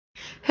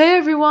Hey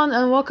everyone,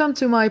 and welcome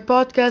to my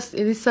podcast,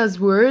 Elisa's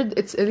Word.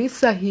 It's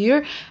Elisa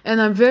here,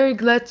 and I'm very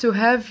glad to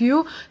have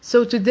you.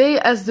 So, today,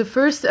 as the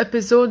first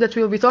episode that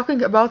we'll be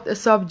talking about a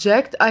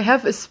subject, I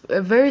have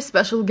a very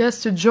special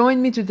guest to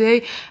join me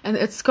today, and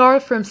it's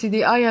Carl from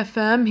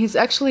CDIFM. He's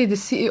actually the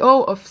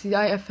CEO of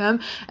CDIFM,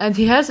 and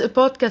he has a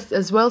podcast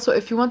as well. So,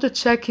 if you want to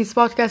check his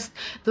podcast,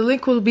 the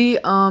link will be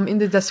in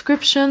the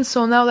description.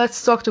 So, now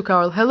let's talk to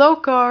Carl. Hello,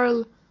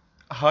 Carl.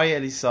 Hi,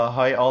 Elisa.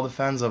 Hi, all the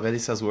fans of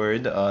Elisa's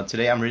Word.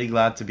 Today, I'm really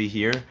glad to be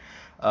here.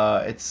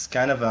 It's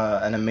kind of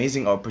an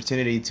amazing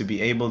opportunity to be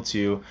able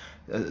to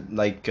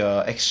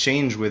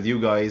exchange with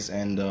you guys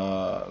and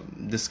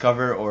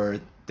discover or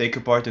take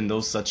a part in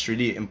those such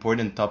really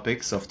important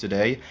topics of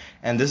today.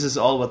 And this is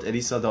all what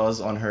Elisa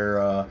does on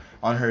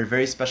her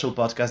very special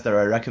podcast that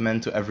I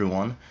recommend to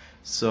everyone.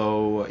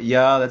 So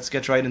yeah, let's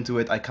get right into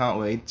it. I can't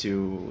wait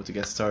to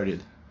get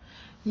started.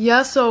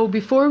 Yeah, so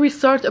before we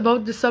start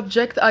about the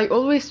subject, I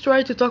always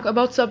try to talk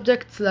about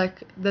subjects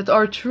like that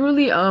are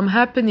truly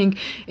happening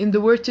in the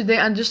world today,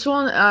 and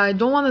I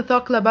don't want to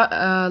talk about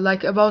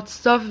about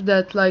stuff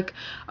that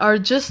are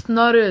just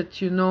not it.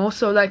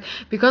 So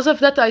because of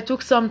that, I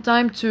took some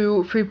time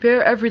to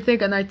prepare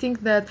everything, and I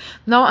think that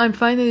now I'm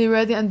finally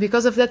ready, and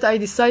because of that, I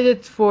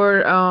decided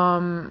for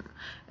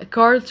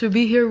Carl to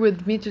be here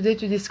with me today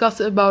to discuss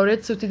about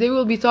it. So today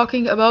we'll be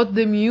talking about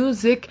the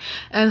music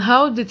and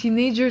how the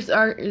teenagers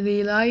are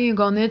relying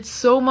on it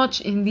so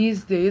much in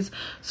these days.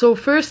 So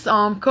first,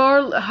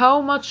 Carl, how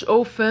much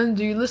often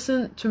do you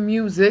listen to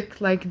music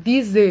like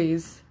these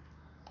days?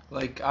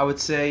 Like I would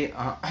say,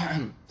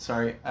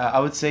 sorry,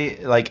 I would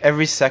say like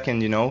every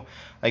second,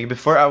 like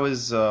before I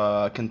was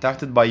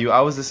contacted by you,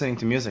 I was listening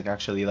to music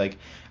actually. Like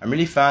I'm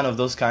really fan of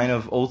those kind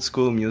of old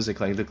school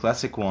music, like the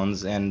classic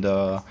ones, and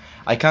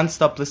I can't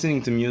stop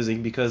listening to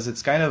music because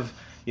it's kind of,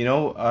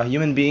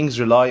 human beings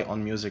rely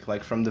on music.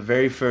 Like from the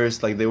very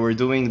first, like they were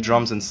doing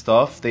drums and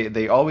stuff.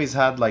 They always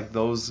had like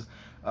those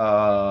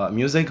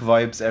music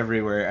vibes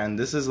everywhere, and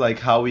this is like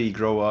how we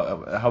grew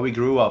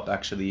up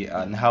actually,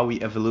 and how we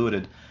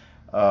evolved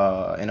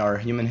in our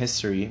human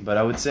history. But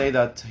I would say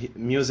that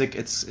music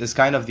is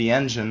kind of the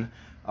engine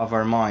of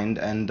our mind,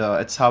 and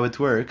it's how it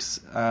works,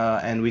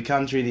 and we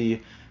can't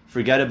really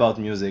forget about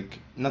music,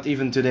 not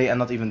even today and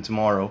not even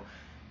tomorrow,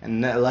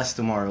 and less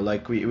tomorrow.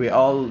 Like we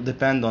all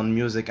depend on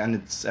music and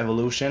its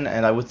evolution,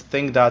 and I would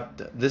think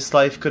that this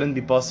life couldn't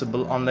be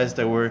possible unless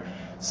there were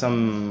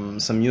some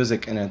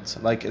music in it.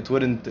 Like it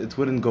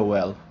wouldn't go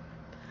well.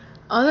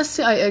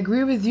 Honestly, I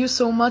agree with you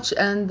so much,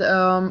 and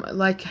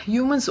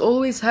humans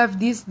always have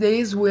these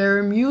days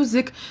where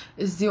music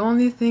is the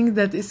only thing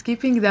that is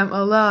keeping them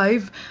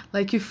alive.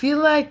 Like you feel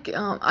like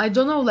I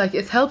don't know, like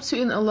it helps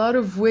you in a lot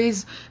of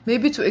ways.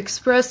 Maybe to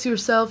express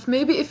yourself.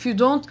 Maybe if you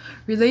don't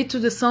relate to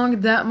the song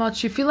that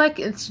much, you feel like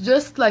it's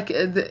just like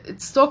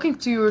it's talking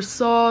to your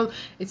soul.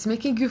 It's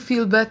making you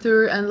feel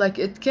better, and like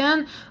it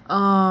can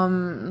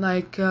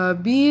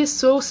be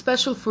so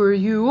special for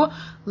you.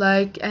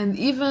 And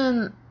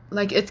even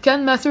it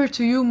can matter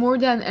to you more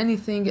than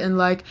anything,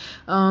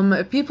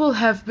 and people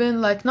have been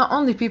not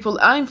only people,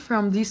 I'm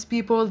from these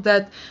people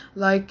that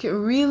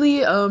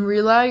really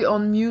rely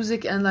on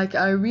music, and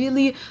I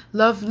really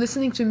love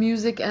listening to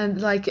music,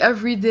 and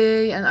every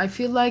day, and I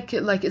feel like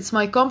it's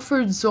my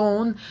comfort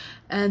zone.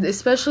 And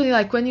especially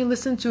when you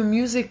listen to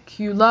music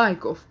you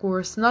like, of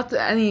course, not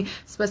any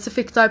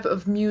specific type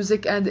of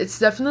music, and it's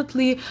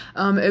definitely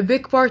a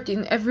big part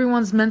in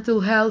everyone's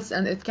mental health,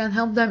 and it can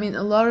help them in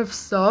a lot of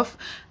stuff.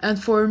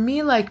 And for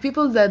me,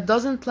 people that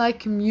doesn't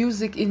like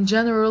music in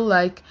general,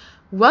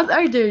 what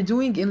are they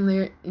doing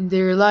in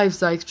their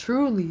lives,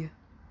 truly?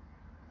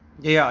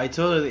 Yeah, I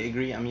totally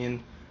agree. I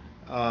mean,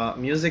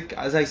 music,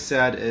 as I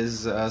said,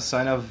 is a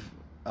sign of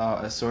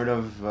a sort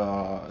of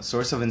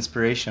source of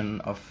inspiration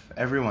of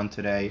everyone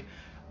today.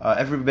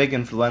 Every big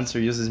influencer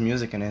uses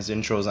music in his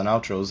intros and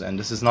outros, and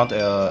this is not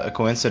a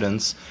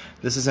coincidence.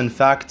 This is, in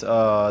fact,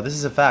 this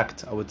is a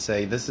fact. I would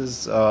say this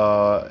is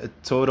a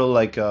total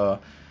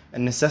a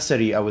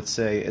necessity. I would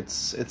say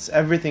it's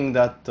everything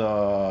that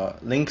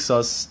links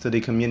us to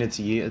the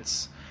community.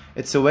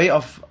 It's a way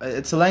of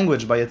it's a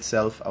language by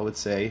itself, I would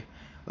say.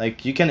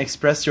 Like you can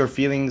express your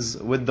feelings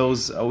with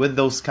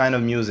those kind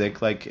of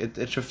music. Like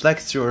it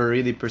reflects your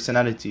really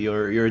personality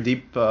or your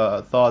deep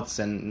thoughts,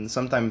 and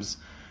sometimes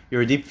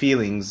your deep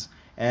feelings.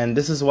 And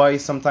this is why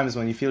sometimes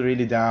when you feel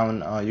really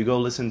down, you go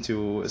listen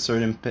to a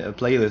certain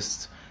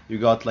playlist. You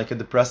got like a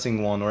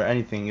depressing one or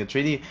anything. It's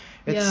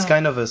Yeah.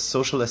 kind of a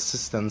social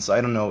assistance.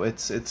 I don't know.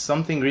 It's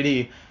something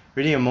really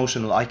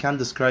emotional. I can't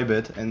describe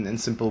it in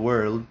simple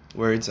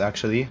words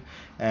actually,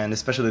 and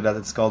especially that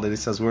it's called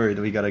Elisa's Word.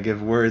 We gotta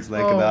give words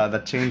like Oh.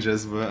 that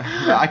changes, but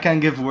I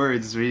can't give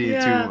words really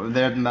Yeah.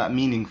 they're not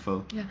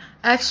meaningful. Yeah,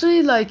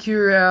 actually,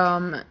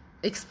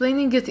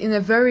 explaining it in a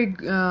very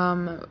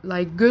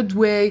like good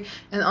way.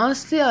 And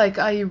honestly, like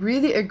I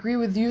really agree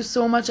with you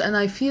so much, and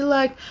I feel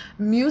like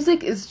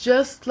music is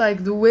just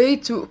like the way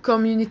to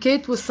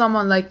communicate with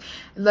someone.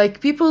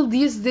 Like people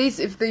these days,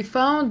 if they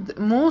found,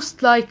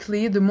 most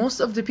likely the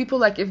most of the people,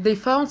 like if they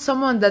found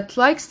someone that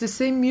likes the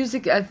same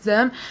music as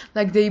them,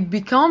 like they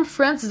become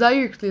friends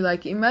directly.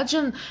 Like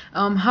imagine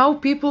how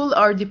people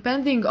are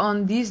depending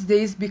on these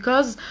days,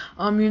 because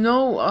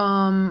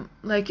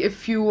like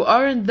if you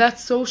aren't that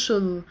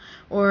social,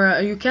 or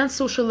you can't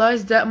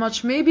socialize that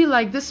much, maybe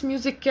like this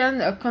music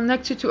can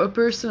connect you to a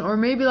person, or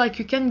maybe like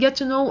you can get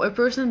to know a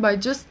person by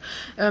just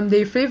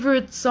their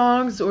favorite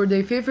songs or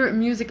their favorite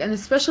music. And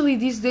especially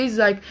these days,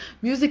 like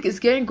music is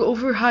getting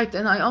overhyped,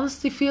 and I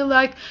honestly feel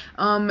like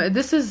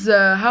this is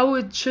how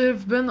it should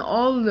have been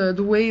all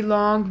the way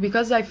long,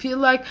 because I feel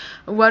like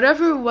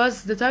whatever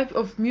was the type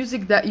of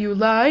music that you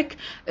like,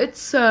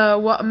 it's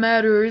what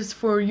matters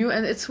for you,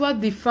 and it's what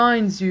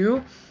defines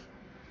you.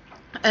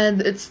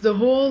 And it's the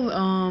whole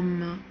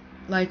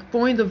like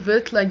point of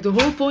it, like the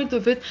whole point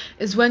of it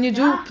is when you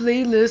do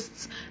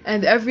playlists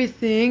and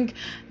everything.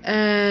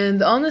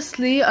 And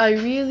honestly, I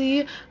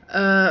really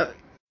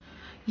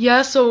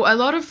yeah, so a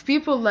lot of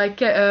people like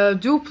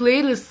do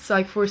playlists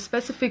like for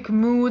specific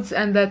moods,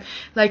 and that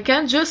like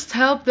can just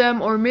help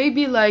them. Or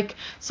maybe like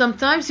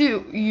sometimes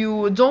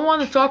you don't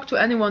want to talk to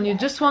anyone, you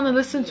just want to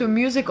listen to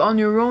music on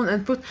your own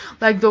and put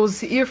like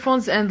those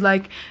earphones, and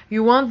like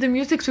you want the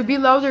music to be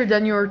louder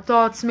than your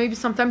thoughts. Maybe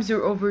sometimes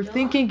you're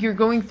overthinking, you're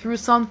going through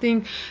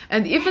something,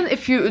 and even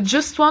if you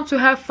just want to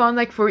have fun,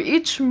 like for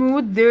each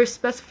mood there's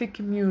specific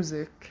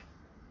music.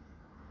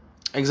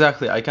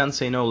 Exactly, I can't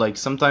say no. Like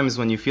sometimes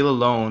when you feel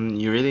alone,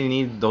 you really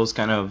need those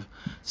kind of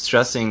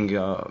stressing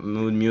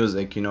mood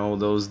music. You know,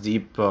 those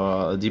deep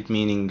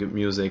meaning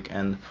music.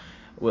 And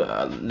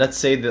let's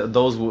say that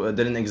those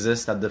didn't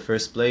exist at the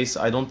first place.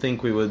 I don't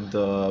think we would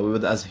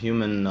as a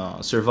human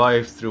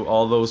survive through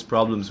all those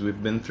problems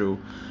we've been through,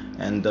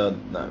 and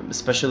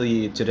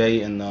especially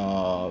today in.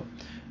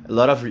 A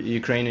lot of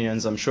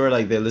Ukrainians, I'm sure,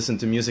 like they listen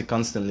to music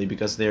constantly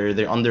because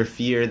they're under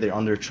fear, they're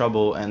under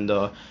trouble, and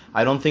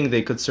I don't think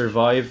they could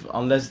survive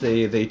unless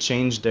they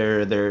change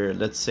their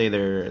let's say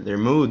their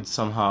mood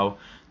somehow.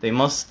 They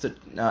must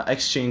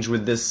exchange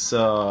with this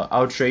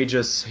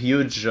outrageous,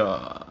 huge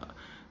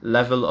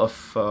level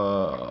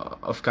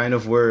of kind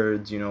of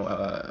words, you know,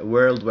 a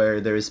world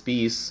where there is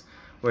peace,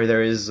 where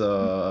there is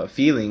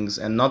feelings,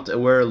 and not a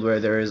world where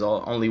there is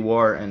only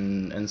war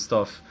and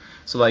stuff.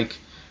 So like,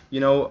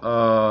 you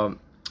know.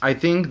 I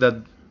think that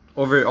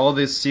over all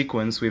this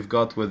sequence we've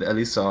got with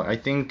Elisa, I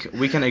think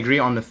we can agree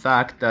on the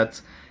fact that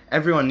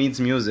everyone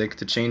needs music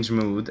to change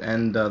mood,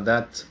 and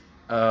that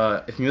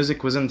if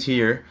music wasn't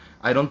here,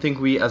 I don't think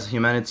we as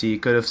humanity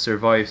could have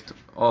survived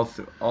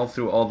all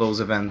through all those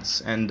events.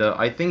 And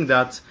I think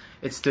that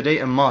it's today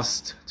a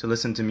must to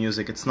listen to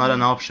music. It's not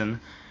an option.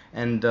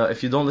 And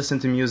if you don't listen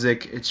to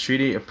music, it's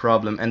really a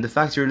problem. And the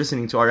fact you're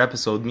listening to our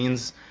episode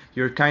means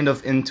you're kind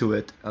of into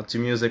it, to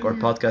music or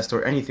podcast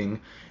or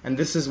anything. And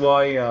this is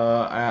why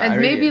and I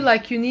maybe really,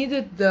 like you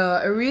needed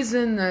a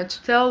reason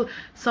to tell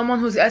someone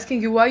who's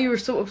asking you why you're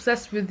so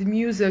obsessed with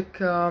music.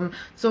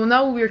 So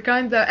now we're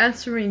kind of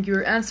answering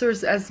your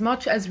answers as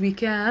much as we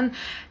can.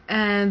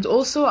 And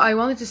also I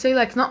wanted to say,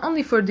 like, not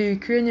only for the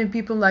Ukrainian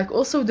people, like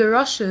also the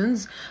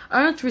Russians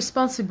aren't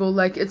responsible.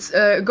 Like it's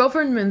a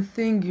government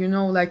thing, you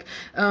know. Like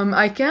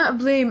I can't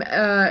blame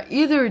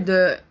either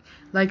the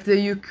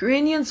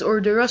Ukrainians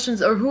or the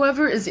Russians or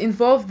whoever is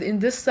involved in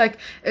this. Like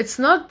it's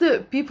not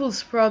the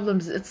people's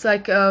problems, it's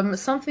like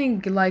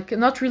something like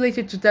not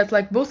related to that.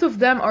 Like both of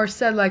them are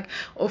sad. Like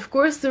of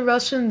course the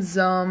Russians,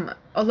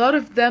 a lot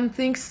of them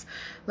thinks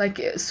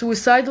like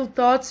suicidal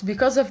thoughts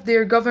because of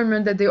their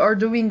government, that they are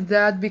doing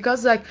that,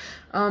 because like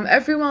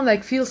everyone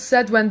like feels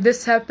sad when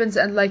this happens,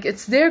 and like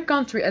it's their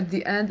country at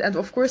the end, and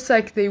of course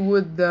like they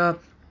would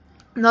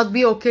not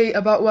be okay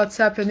about what's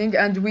happening.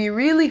 And we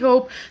really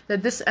hope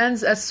that this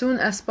ends as soon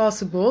as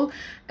possible.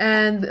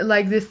 And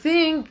like the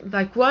thing,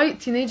 like why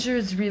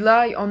teenagers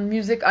rely on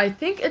music, I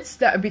think it's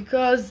that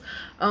because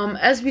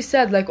as we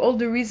said, like all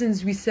the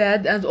reasons we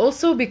said, and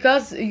also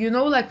because, you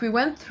know, like we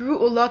went through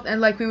a lot, and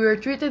like we were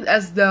treated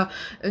as the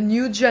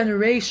new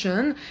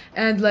generation,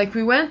 and like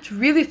we went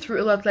really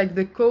through a lot, like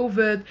the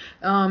COVID,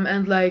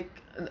 and like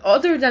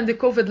other than the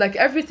COVID, like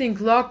everything,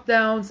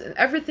 lockdowns and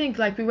everything,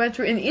 like we went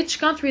through. In each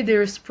country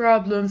there's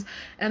problems,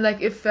 and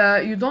like if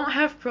you don't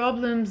have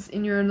problems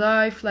in your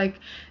life, like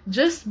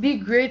just be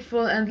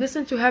grateful and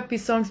listen to happy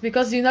songs,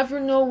 because you never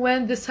know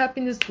when this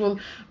happiness will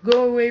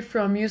go away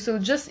from you. So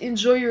just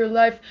enjoy your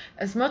life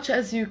as much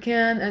as you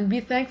can, and be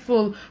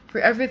thankful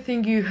for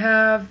everything you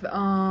have,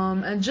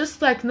 and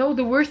just like know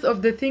the worth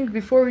of the thing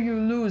before you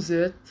lose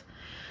it.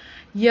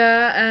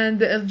 Yeah,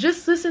 and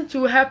just listen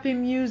to happy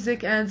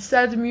music and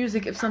sad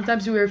music if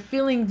sometimes you are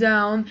feeling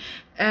down.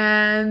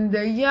 And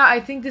yeah, I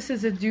think this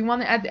is it. Do you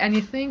want to add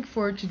anything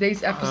for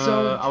today's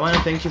episode? I want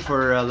to thank you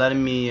for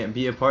letting me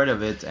be a part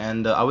of it.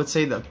 And I would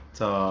say that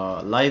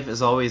life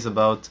is always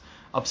about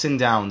ups and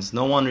downs.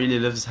 No one really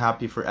lives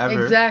happy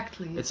forever.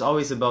 Exactly. It's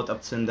always about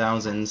ups and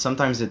downs, and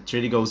sometimes it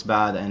really goes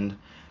bad. And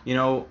you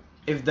know,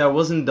 if there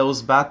wasn't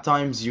those bad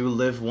times you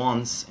live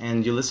once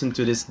and you listen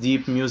to this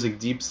deep music,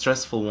 deep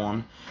stressful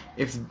one,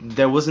 if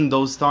there wasn't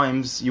those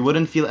times, you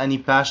wouldn't feel any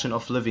passion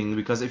of living,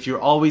 because if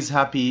you're always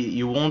happy,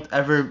 you won't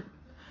ever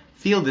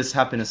feel this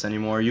happiness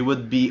anymore. You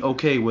would be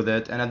okay with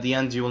it, and at the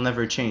end you will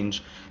never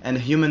change. And a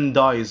human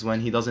dies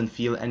when he doesn't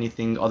feel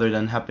anything other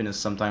than happiness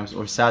sometimes,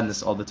 or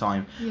sadness all the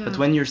time. Yeah. But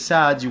when you're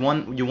sad, you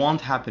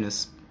want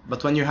happiness.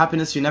 But when you're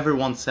happiness, you never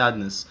want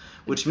sadness,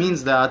 which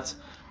means that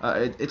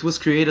it was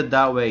created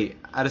that way.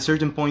 At a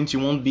certain point, you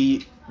won't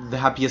be the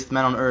happiest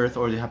man on earth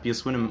or the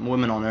happiest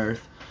woman on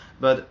earth.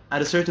 But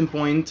at a certain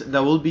point,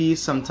 there will be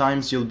some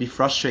times you'll be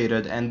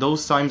frustrated, and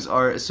those times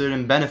are a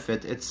certain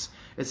benefit.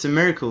 It's a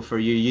miracle for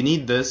you. You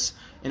need this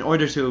in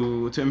order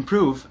to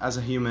improve as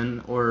a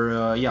human,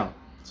 or yeah.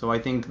 So I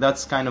think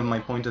that's kind of my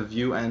point of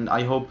view, and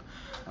I hope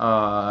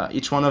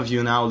each one of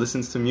you now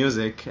listens to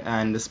music,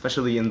 and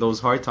especially in those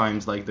hard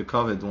times like the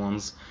COVID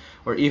ones,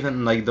 or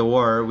even like the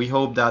war. We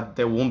hope that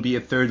there won't be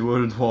a third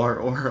world war,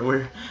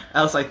 or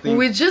else I think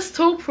We just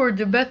hope for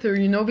the better,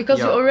 because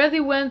we Yeah. already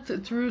went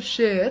through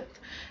shit.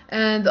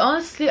 And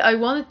honestly, I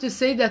wanted to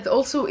say that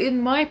also in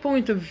my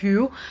point of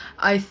view,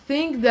 I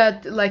think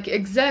that, like,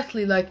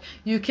 exactly, like,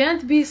 you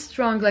can't be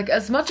strong, like,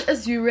 as much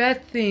as you read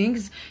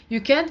things, you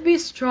can't be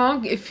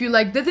strong if you,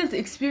 like, didn't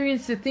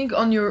experience the thing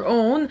on your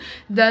own,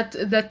 that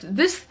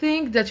this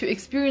thing that you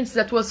experienced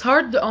that was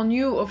hard on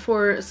you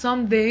for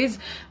some days,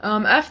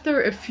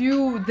 after a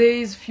few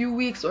days, few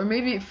weeks, or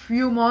maybe a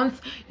few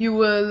months, you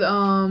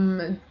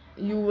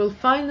will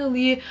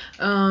finally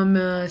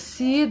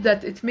see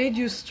that it made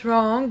you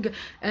strong.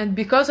 And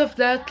because of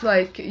that,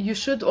 like, you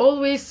should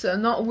always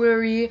not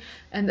worry,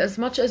 and as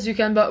much as you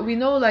can. But we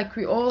know, like,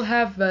 we all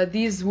have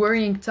these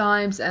worrying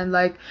times, and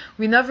like,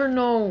 we never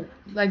know,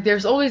 like,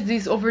 there's always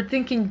these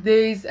overthinking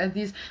days, and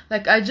these,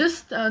 like, I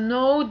just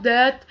know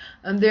that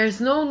there's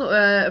no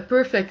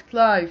perfect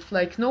life.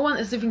 Like, no one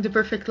is living the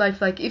perfect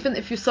life. Like, even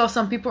if you saw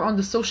some people on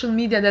the social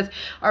media that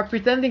are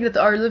pretending that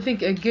are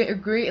living a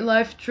great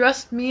life,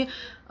 trust me,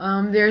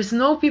 there's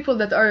no people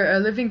that are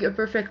living a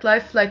perfect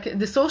life. Like,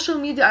 the social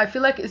media, I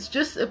feel like it's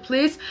just a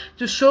place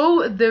to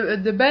show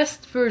the best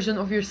version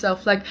of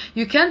yourself. Like,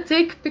 you can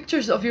take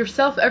pictures of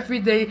yourself every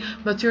day,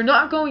 but you're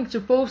not going to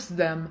post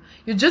them.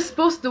 You just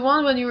post the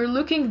one when you're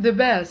looking the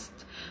best.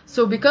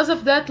 So because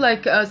of that,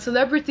 like,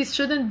 celebrities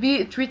shouldn't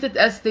be treated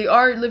as they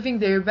are living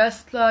their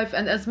best life.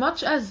 And as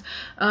much as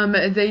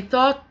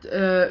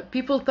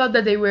people thought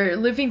that they were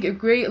living a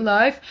great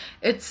life,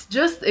 it's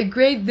just a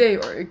great day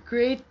or a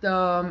great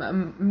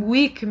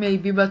week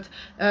maybe. But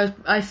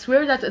I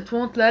swear that it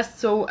won't last.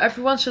 So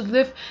everyone should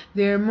live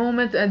their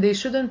moment, and they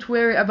shouldn't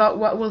worry about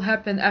what will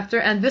happen after.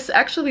 And this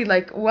actually,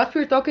 like, what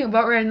we're talking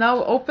about right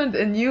now, opened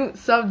a new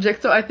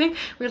subject. So I think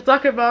we'll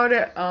talk about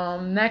it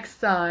next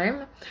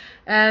time.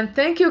 And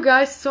thank you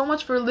guys so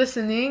much for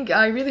listening.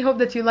 I really hope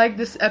that you liked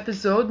this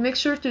episode. Make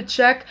sure to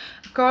check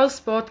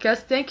Carl's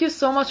podcast. Thank you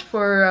so much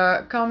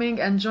for coming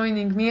and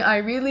joining me. I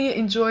really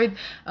enjoyed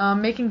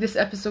making this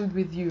episode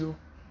with you.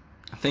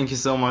 Thank you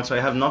so much.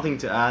 I have nothing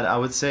to add. I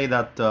would say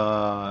that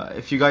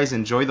if you guys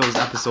enjoy those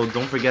episodes,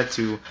 don't forget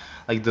to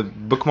like the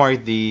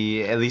bookmark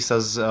the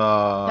Elisa's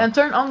And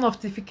turn on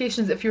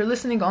notifications if you're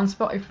listening on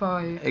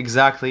Spotify.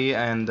 exactly,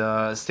 and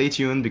stay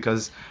tuned,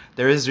 because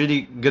there is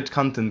really good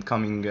content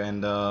coming,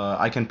 and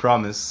I can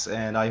promise.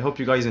 And I hope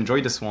you guys enjoy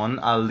this one.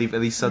 I'll leave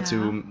Elisa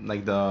to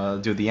like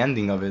do the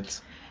ending of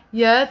it.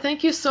 Yeah,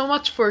 thank you so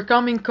much for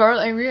coming, Carl.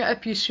 I really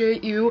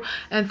appreciate you.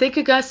 And thank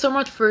you guys so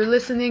much for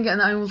listening,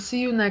 and I will see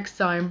you next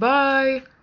time. Bye.